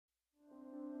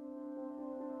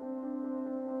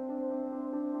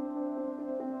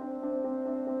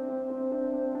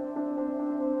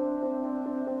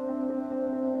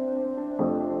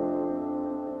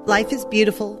Life is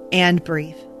Beautiful and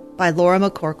Brief by Laura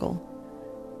McCorkle.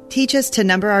 Teach us to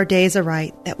number our days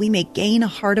aright, that we may gain a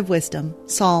heart of wisdom.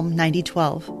 Psalm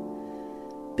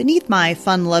 90:12. Beneath my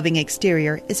fun-loving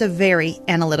exterior is a very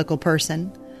analytical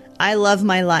person. I love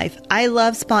my life, I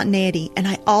love spontaneity, and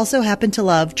I also happen to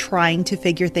love trying to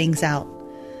figure things out.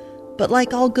 But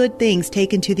like all good things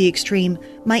taken to the extreme,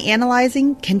 my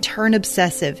analyzing can turn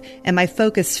obsessive and my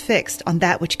focus fixed on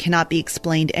that which cannot be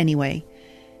explained anyway.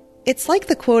 It's like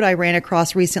the quote I ran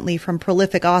across recently from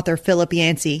prolific author Philip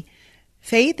Yancey: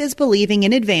 "Faith is believing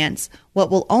in advance what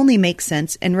will only make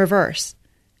sense in reverse."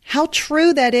 How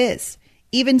true that is!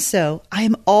 Even so, I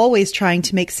am always trying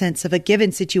to make sense of a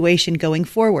given situation going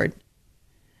forward.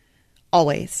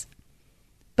 Always.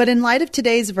 But in light of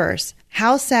today's verse,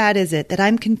 how sad is it that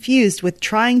I'm confused with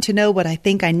trying to know what I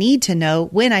think I need to know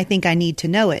when I think I need to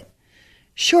know it?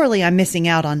 Surely I'm missing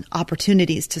out on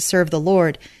opportunities to serve the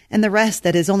Lord and the rest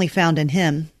that is only found in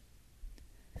Him.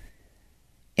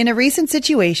 In a recent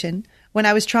situation, when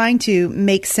I was trying to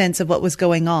make sense of what was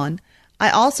going on, I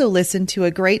also listened to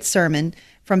a great sermon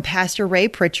from Pastor Ray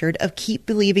Pritchard of Keep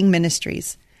Believing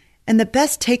Ministries. And the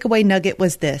best takeaway nugget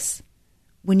was this: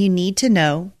 when you need to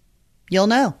know, you'll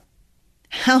know.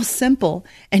 How simple,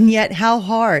 and yet how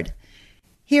hard.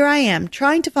 Here I am,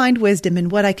 trying to find wisdom in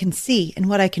what I can see and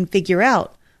what I can figure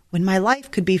out, when my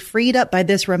life could be freed up by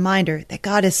this reminder that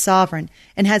God is sovereign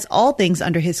and has all things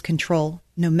under His control,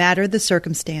 no matter the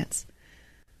circumstance.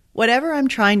 Whatever I'm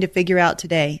trying to figure out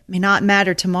today may not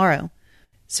matter tomorrow.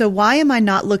 So why am I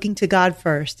not looking to God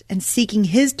first and seeking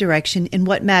His direction in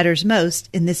what matters most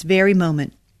in this very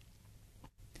moment?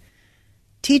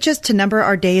 Teach us to number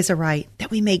our days aright,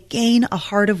 that we may gain a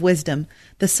heart of wisdom,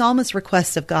 the psalmist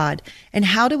requests of God. And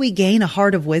how do we gain a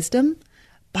heart of wisdom?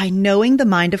 By knowing the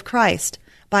mind of Christ,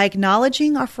 by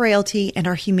acknowledging our frailty and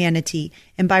our humanity,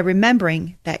 and by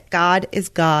remembering that God is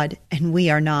God and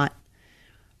we are not.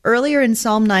 Earlier in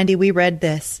Psalm 90, we read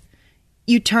this: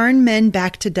 "You turn men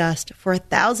back to dust, for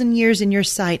 1,000 years in your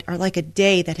sight are like a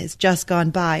day that has just gone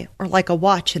by, or like a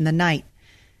watch in the night."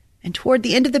 And toward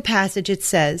the end of the passage it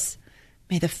says,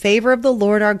 "May the favor of the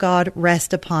Lord our God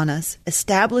rest upon us.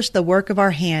 Establish the work of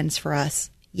our hands for us."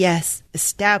 Yes,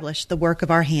 establish the work of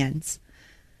our hands.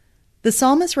 The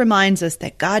psalmist reminds us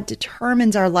that God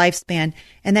determines our lifespan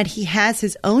and that He has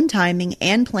His own timing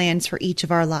and plans for each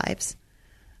of our lives.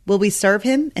 Will we serve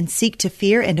Him and seek to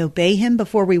fear and obey Him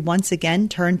before we once again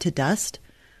turn to dust?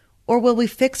 Or will we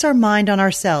fix our mind on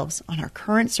ourselves, on our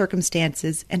current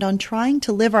circumstances, and on trying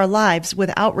to live our lives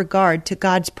without regard to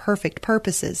God's perfect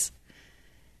purposes?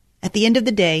 At the end of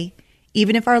the day,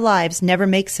 even if our lives never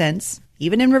make sense,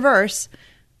 even in reverse,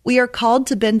 we are called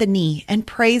to bend the knee and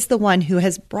praise the one who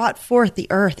has brought forth the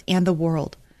earth and the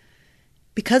world.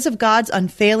 Because of God's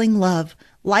unfailing love,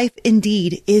 life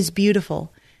indeed is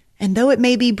beautiful. And though it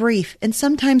may be brief and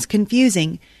sometimes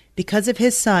confusing, because of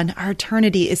His Son, our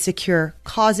eternity is secure,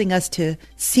 causing us to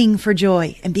sing for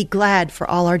joy and be glad for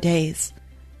all our days.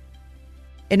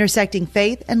 Intersecting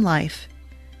faith and life.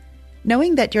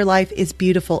 Knowing that your life is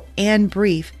beautiful and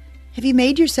brief, have you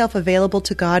made yourself available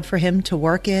to God for Him to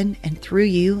work in and through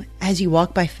you as you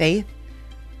walk by faith?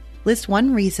 List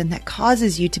one reason that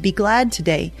causes you to be glad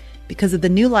today because of the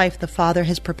new life the Father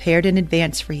has prepared in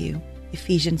advance for you.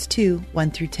 Ephesians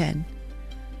 2:1-10.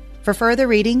 For further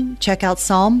reading, check out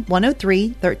Psalm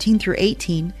 103,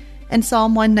 13-18, and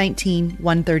Psalm 119,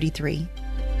 133.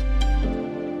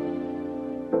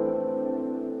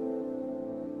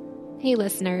 Hey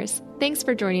listeners, thanks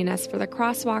for joining us for the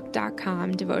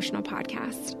Crosswalk.com devotional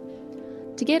podcast.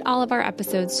 To get all of our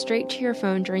episodes straight to your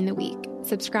phone during the week,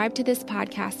 subscribe to this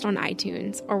podcast on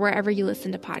iTunes or wherever you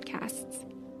listen to podcasts.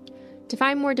 To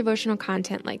find more devotional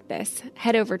content like this,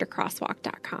 head over to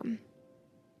Crosswalk.com.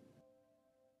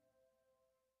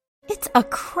 It's a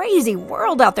crazy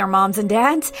world out there, moms and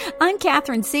dads. I'm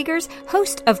Catherine Segars,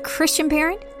 host of Christian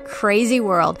Parent Crazy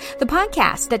World, the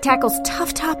podcast that tackles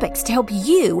tough topics to help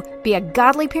you be a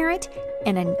godly parent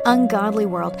in an ungodly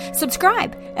world.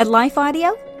 Subscribe at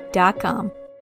lifeaudio.com.